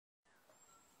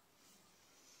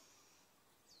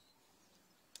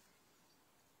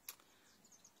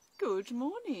Good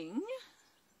morning.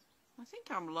 I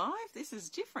think I'm live. This is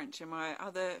different to my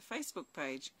other Facebook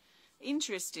page.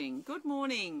 Interesting. Good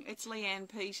morning. It's Leanne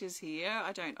Peters here.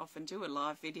 I don't often do a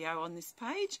live video on this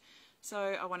page, so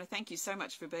I want to thank you so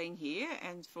much for being here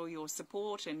and for your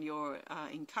support and your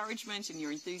encouragement and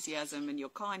your enthusiasm and your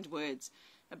kind words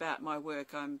about my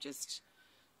work. I'm just,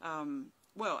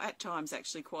 well, at times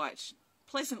actually quite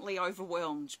pleasantly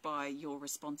overwhelmed by your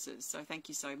responses, so thank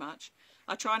you so much.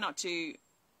 I try not to,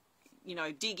 you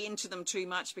know, dig into them too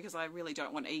much because I really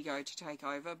don't want ego to take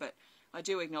over, but I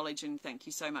do acknowledge and thank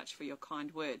you so much for your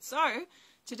kind words. So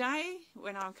today,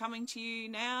 when I'm coming to you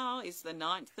now, is the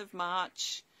 9th of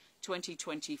March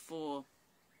 2024,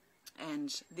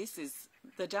 and this is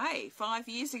the day 5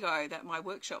 years ago that my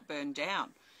workshop burned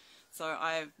down. So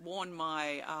I've worn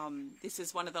my, this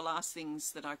is one of the last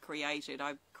things that I created.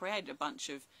 I created a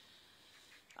bunch of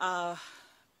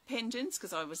pendants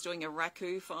because I was doing a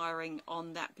raku firing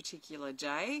on that particular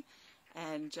day.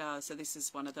 And so this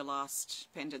is one of the last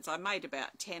pendants. I made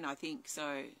about 10, I think,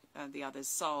 so the others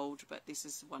sold, but this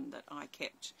is one that I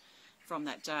kept from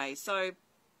that day. So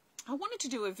I wanted to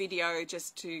do a video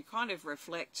just to kind of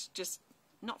reflect, just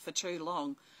not for too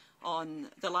long, on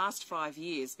the last 5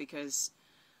 years, because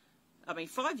I mean,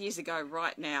 5 years ago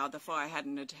right now, the fire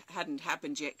hadn't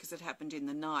happened yet because it happened in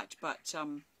the night. But,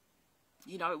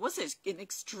 you know, it was an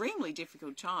extremely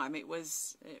difficult time. It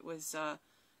was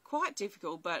quite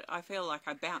difficult, but I feel like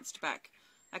I bounced back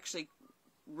actually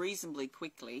reasonably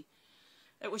quickly.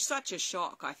 It was such a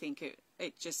shock. I think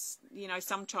it just, you know,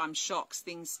 sometimes shocks,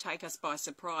 things take us by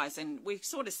surprise, and we're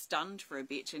sort of stunned for a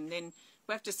bit, and then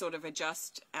we have to sort of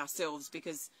adjust ourselves,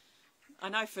 because I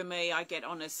know for me, I get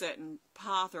on a certain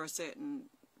path or a certain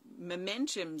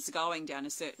momentum's going down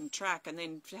a certain track, and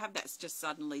then to have that just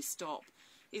suddenly stop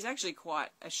is actually quite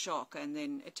a shock, and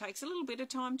then it takes a little bit of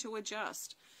time to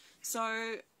adjust.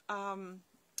 So,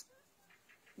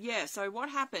 yeah, so what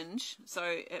happened, so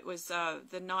it was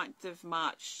the 9th of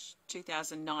March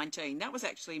 2019. That was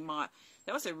actually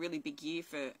that was a really big year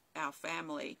for our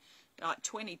family. Like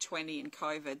 2020 and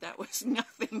COVID, that was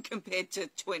nothing compared to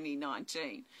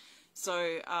 2019.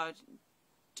 So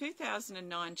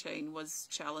 2019 was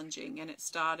challenging, and it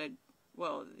started,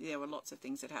 well, there were lots of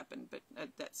things that happened, but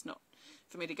that's not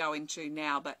for me to go into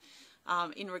now. But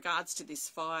in regards to this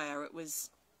fire, it was,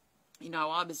 you know,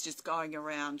 I was just going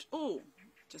around, oh,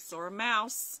 just saw a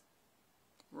mouse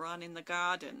run in the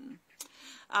garden.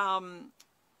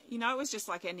 You know, it was just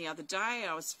like any other day.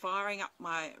 I was firing up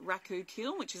my raku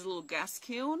kiln, which is a little gas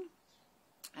kiln,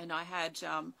 and I had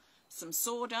some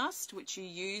sawdust, which you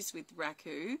use with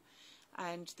raku,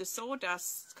 and the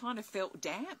sawdust kind of felt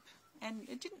damp, and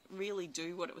it didn't really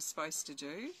do what it was supposed to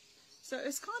do. So it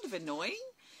was kind of annoying,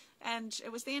 and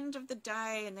it was the end of the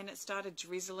day, and then it started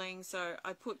drizzling, so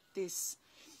I put this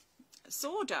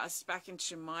sawdust back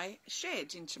into my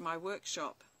shed, into my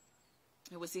workshop.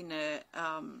 It was in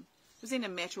a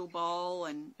metal bowl,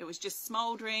 and it was just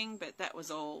smouldering, but that was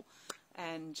all.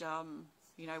 And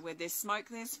you know, where there's smoke,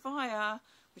 there's fire,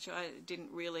 which I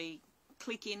didn't really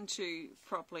click into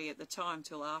properly at the time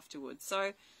till afterwards.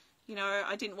 So, you know,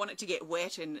 I didn't want it to get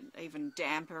wet and even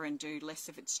damper and do less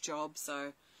of its job.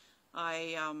 So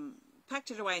I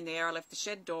packed it away in there. I left the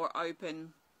shed door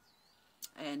open,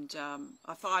 and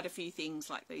I fired a few things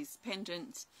like these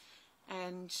pendants.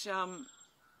 And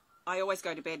I always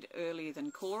go to bed earlier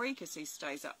than Corey because he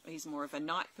stays up. He's more of a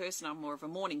night person. I'm more of a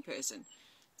morning person.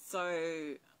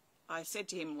 So I said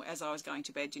to him as I was going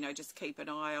to bed, you know, just keep an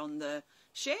eye on the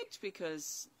shed,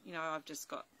 because, you know, I've just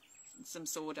got some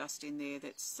sawdust in there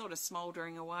that's sort of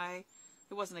smouldering away.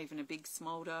 It wasn't even a big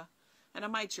smoulder. And I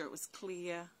made sure it was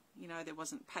clear, you know, there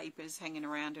wasn't papers hanging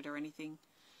around it or anything.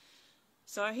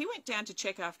 So he went down to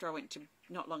check after I went to,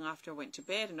 not long after I went to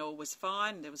bed, and all was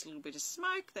fine. There was a little bit of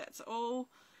smoke, that's all.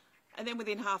 And then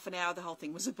within half an hour, the whole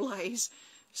thing was ablaze.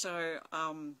 So,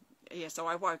 yeah, so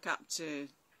I woke up to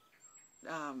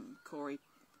Corey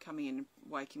coming in and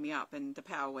waking me up, and the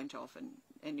power went off, and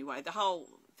anyway, the whole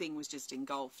thing was just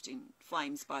engulfed in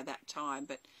flames by that time.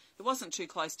 But it wasn't too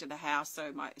close to the house,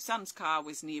 so my son's car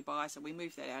was nearby, so we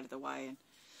moved that out of the way,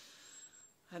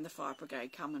 and the fire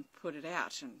brigade come and put it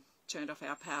out and turned off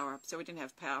our power. So we didn't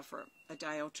have power for a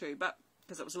day or two, but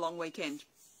because it was a long weekend.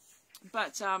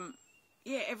 But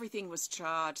yeah, everything was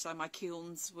charred, so my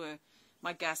kilns were,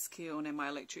 my gas kiln and my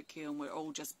electric kiln were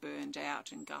all just burned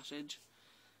out and gutted.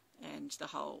 And the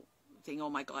whole thing,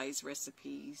 all my glaze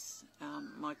recipes,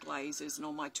 my glazes and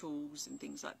all my tools and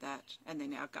things like that, and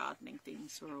then our gardening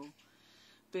things were all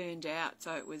burned out.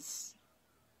 So it was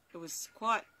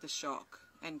quite the shock,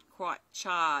 and quite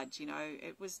charred, you know.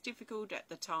 It was difficult at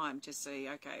the time to see,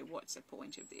 okay, what's the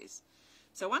point of this?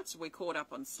 So once we caught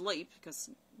up on sleep, because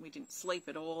we didn't sleep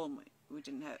at all, and we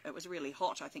didn't have, it was really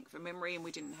hot, I think, for memory, and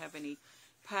we didn't have any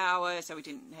power, so we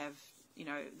didn't have, you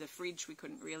know, the fridge we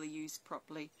couldn't really use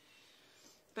properly.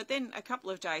 But then a couple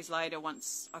of days later,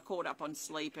 once I caught up on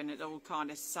sleep and it all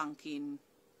kind of sunk in,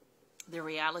 the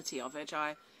reality of it,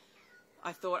 I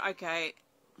thought, okay,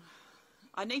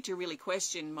 I need to really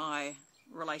question my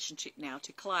relationship now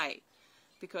to clay,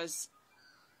 because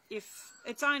if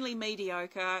it's only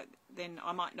mediocre, then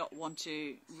I might not want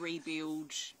to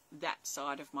rebuild that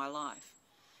side of my life.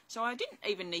 So I didn't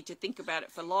even need to think about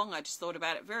it for long. I just thought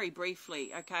about it very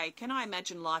briefly. Okay, can I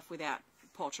imagine life without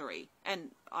pottery?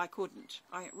 And I couldn't.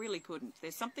 I really couldn't.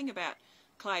 There's something about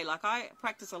clay. Like, I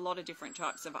practice a lot of different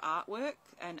types of artwork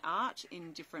and art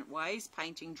in different ways,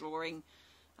 painting, drawing,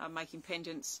 making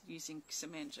pendants using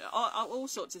cement, all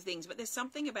sorts of things. But there's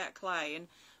something about clay, and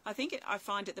I think I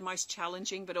find it the most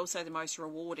challenging, but also the most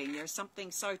rewarding. There's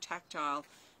something so tactile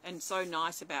and so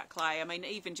nice about clay. I mean,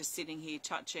 even just sitting here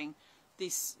touching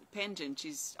this pendant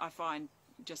is, I find,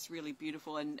 just really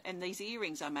beautiful. And these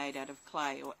earrings are made out of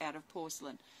clay or out of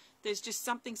porcelain. There's just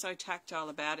something so tactile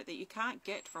about it that you can't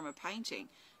get from a painting,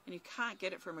 and you can't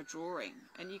get it from a drawing,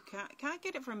 and you can't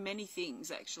get it from many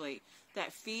things, actually.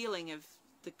 That feeling of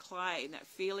the clay, and that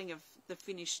feeling of the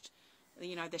finished,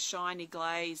 you know, the shiny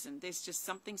glaze, and there's just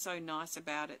something so nice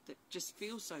about it that just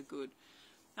feels so good.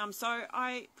 So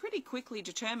I pretty quickly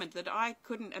determined that I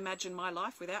couldn't imagine my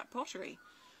life without pottery.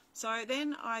 So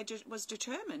then I just was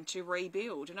determined to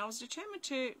rebuild, and I was determined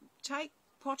to take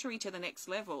pottery to the next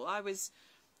level. I was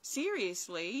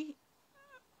seriously,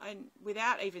 and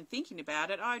without even thinking about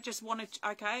it, I just wanted,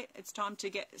 okay, it's time to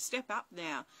step up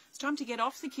now. It's time to get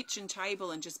off the kitchen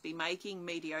table and just be making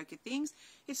mediocre things.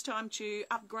 It's time to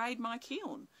upgrade my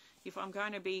kiln. If I'm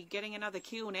going to be getting another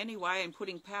kiln anyway and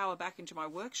putting power back into my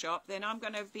workshop, then I'm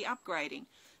going to be upgrading.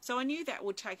 So I knew that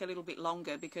would take a little bit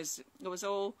longer, because it was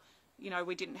all, you know,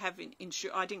 we didn't have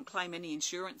I didn't claim any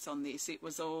insurance on this. It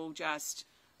was all just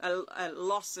a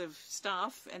loss of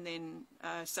stuff, and then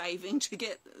saving to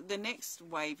get the next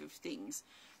wave of things.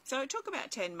 So it took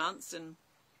about 10 months, and,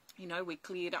 you know, we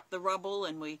cleared up the rubble,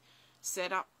 and we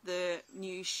set up the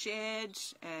new shed,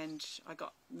 and I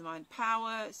got my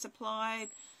power supplied,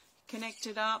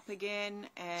 connected up again,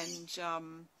 and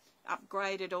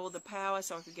upgraded all the power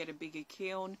so I could get a bigger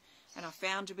kiln, and I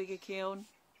found a bigger kiln.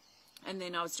 And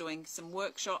then I was doing some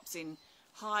workshops in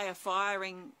higher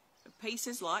firing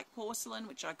pieces like porcelain,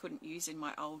 which I couldn't use in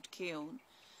my old kiln.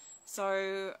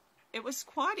 So it was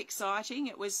quite exciting.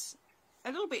 It was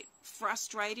a little bit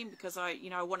frustrating, because I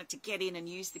wanted to get in and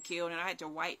use the kiln, and I had to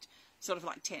wait sort of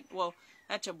like I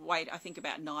had to wait, I think,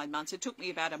 about 9 months. It took me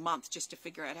about a month just to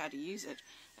figure out how to use it,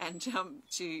 and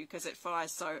because it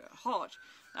fires so hot,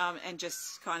 and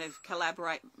just kind of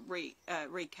recalibrate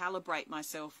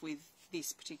myself with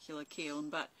this particular kiln.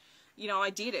 But, you know,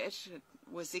 I did it. It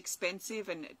was expensive,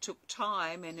 and it took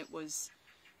time, and it was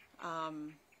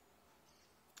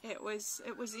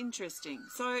interesting.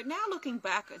 So now looking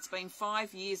back, it's been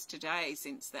 5 years today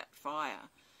since that fire,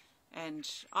 and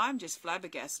I'm just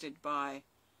flabbergasted by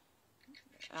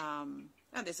oh,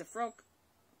 there's a frog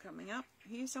coming up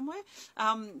here somewhere.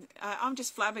 I'm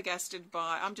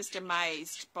just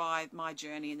amazed by my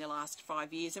journey in the last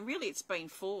 5 years, and really it's been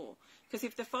 4. Because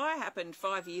if the fire happened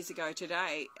 5 years ago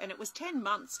today, and it was 10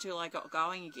 months till I got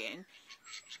going again,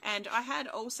 and I had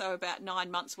also about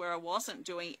 9 months where I wasn't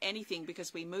doing anything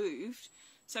because we moved.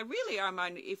 So really,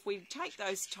 if we take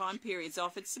those time periods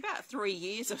off, it's about 3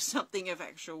 years or something of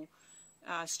actual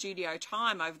studio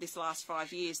time over this last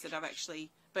 5 years that I've actually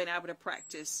been able to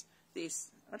practice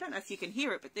this. I don't know if you can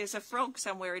hear it, but there's a frog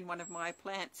somewhere in one of my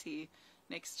plants here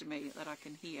next to me that I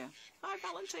can hear. Hi,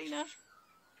 Valentina.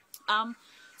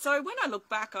 So when I look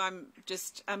back, I'm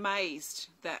just amazed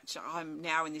that I'm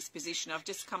now in this position. I've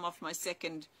just come off my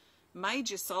second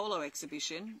major solo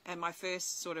exhibition, and my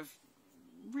first sort of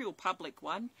real public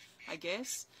one, I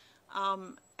guess.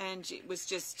 And it was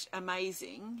just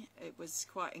amazing. It was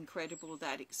quite incredible,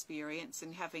 that experience,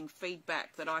 and having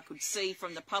feedback that I could see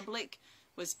from the public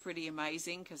was pretty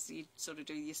amazing, because you sort of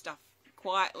do your stuff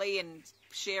quietly, and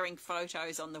sharing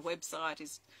photos on the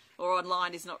website or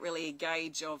online is not really a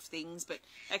gauge of things, but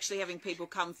actually having people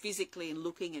come physically and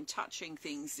looking and touching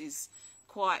things is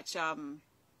quite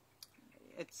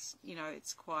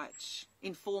it's quite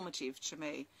informative to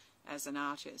me as an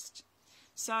artist.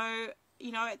 So,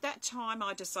 you know, at that time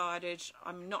I decided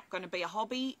I'm not going to be a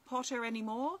hobby potter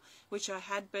anymore, which I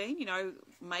had been, you know,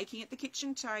 making at the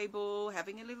kitchen table,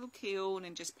 having a little kiln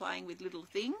and just playing with little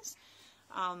things.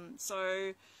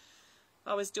 So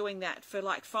I was doing that for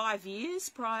like 5 years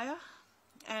prior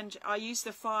And I use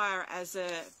the fire as a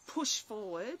push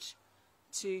forward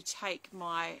to take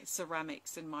my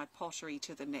ceramics and my pottery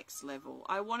to the next level.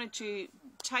 I wanted to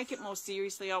take it more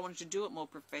seriously. I wanted to do it more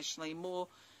professionally, more,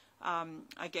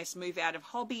 I guess, move out of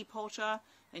hobby potter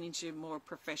and into more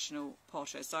professional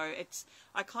potter. So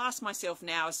I class myself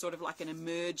now as sort of like an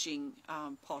emerging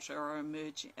potter or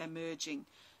emerging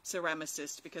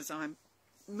ceramicist, because I'm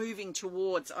moving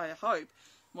towards, I hope,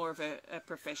 more of a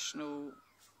professional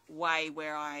way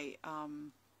where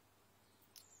I'm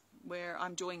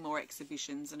doing more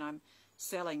exhibitions and I'm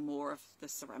selling more of the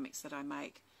ceramics that I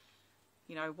make.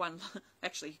 You know,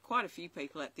 actually quite a few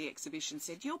people at the exhibition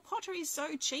said, your pottery is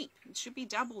so cheap, it should be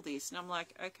double this. And I'm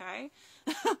like, okay.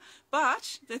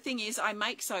 But the thing is, I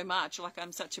make so much, like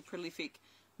I'm such a prolific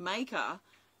maker,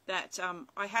 that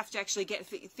I have to actually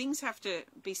things have to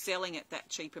be selling at that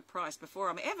cheaper price before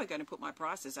I'm ever going to put my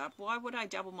prices up. Why would I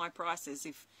double my prices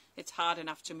if it's hard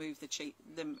enough to move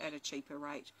them at a cheaper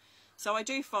rate? So I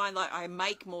do find like I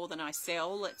make more than I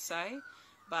sell, let's say,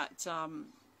 but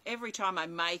every time I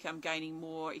make, I'm gaining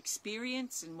more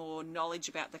experience and more knowledge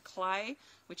about the clay,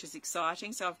 which is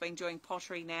exciting. So I've been doing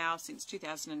pottery now since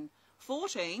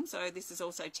 2014, so this is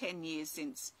also 10 years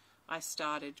since I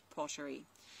started pottery.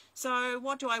 So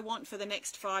what do I want for the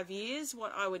next 5 years?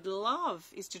 What I would love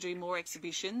is to do more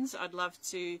exhibitions. I'd love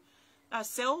to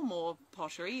sell more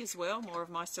pottery as well, more of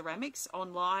my ceramics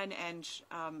online and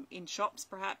in shops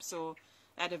perhaps, or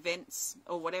at events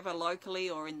or whatever, locally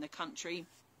or in the country.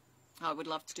 I would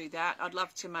love to do that. I'd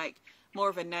love to make more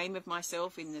of a name of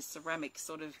myself in the ceramic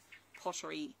sort of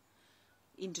pottery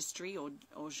industry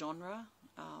or genre,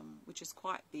 which is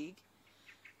quite big.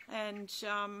 And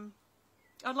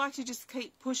I'd like to just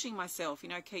keep pushing myself, you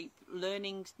know, keep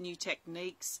learning new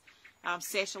techniques,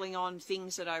 settling on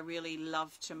things that I really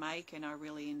love to make and I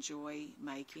really enjoy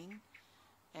making,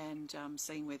 and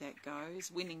seeing where that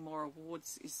goes. Winning more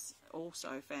awards is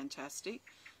also fantastic.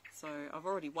 So I've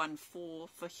already won 4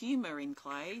 for humour in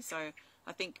clay. So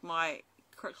I think my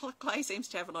clay seems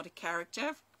to have a lot of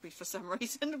character for some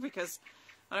reason, because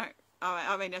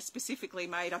I mean, I specifically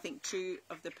made, I think, 2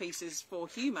 of the pieces for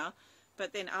humour,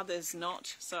 but then others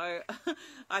not. So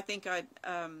I think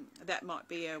that might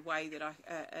be a way that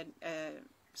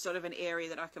sort of an area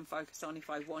that I can focus on if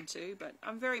I want to. But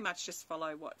I'm very much just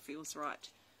follow what feels right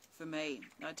for me.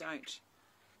 I don't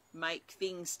make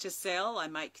things to sell. I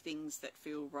make things that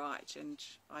feel right, and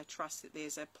I trust that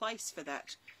there's a place for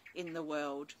that in the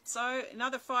world. So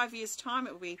another 5 years' time,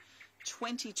 it will be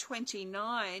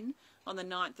 2029 on the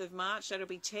 9th of March. That'll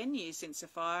be 10 years since the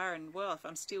fire, and well, if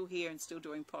I'm still here and still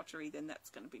doing pottery, then that's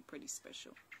going to be pretty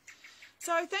special.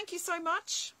 So thank you so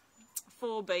much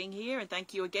for being here, and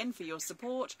thank you again for your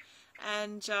support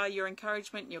and your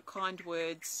encouragement and your kind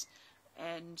words,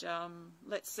 and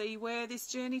let's see where this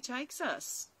journey takes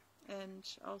us, and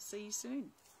I'll see you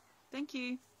soon. Thank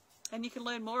you. And you can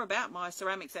learn more about my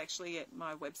ceramics actually at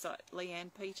my website,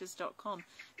 leannepeters.com.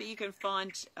 But you can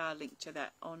find a link to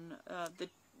that on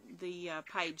the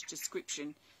page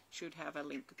description. Should have a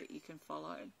link that you can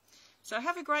follow. So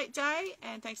have a great day,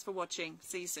 and thanks for watching.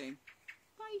 See you soon.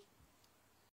 Bye.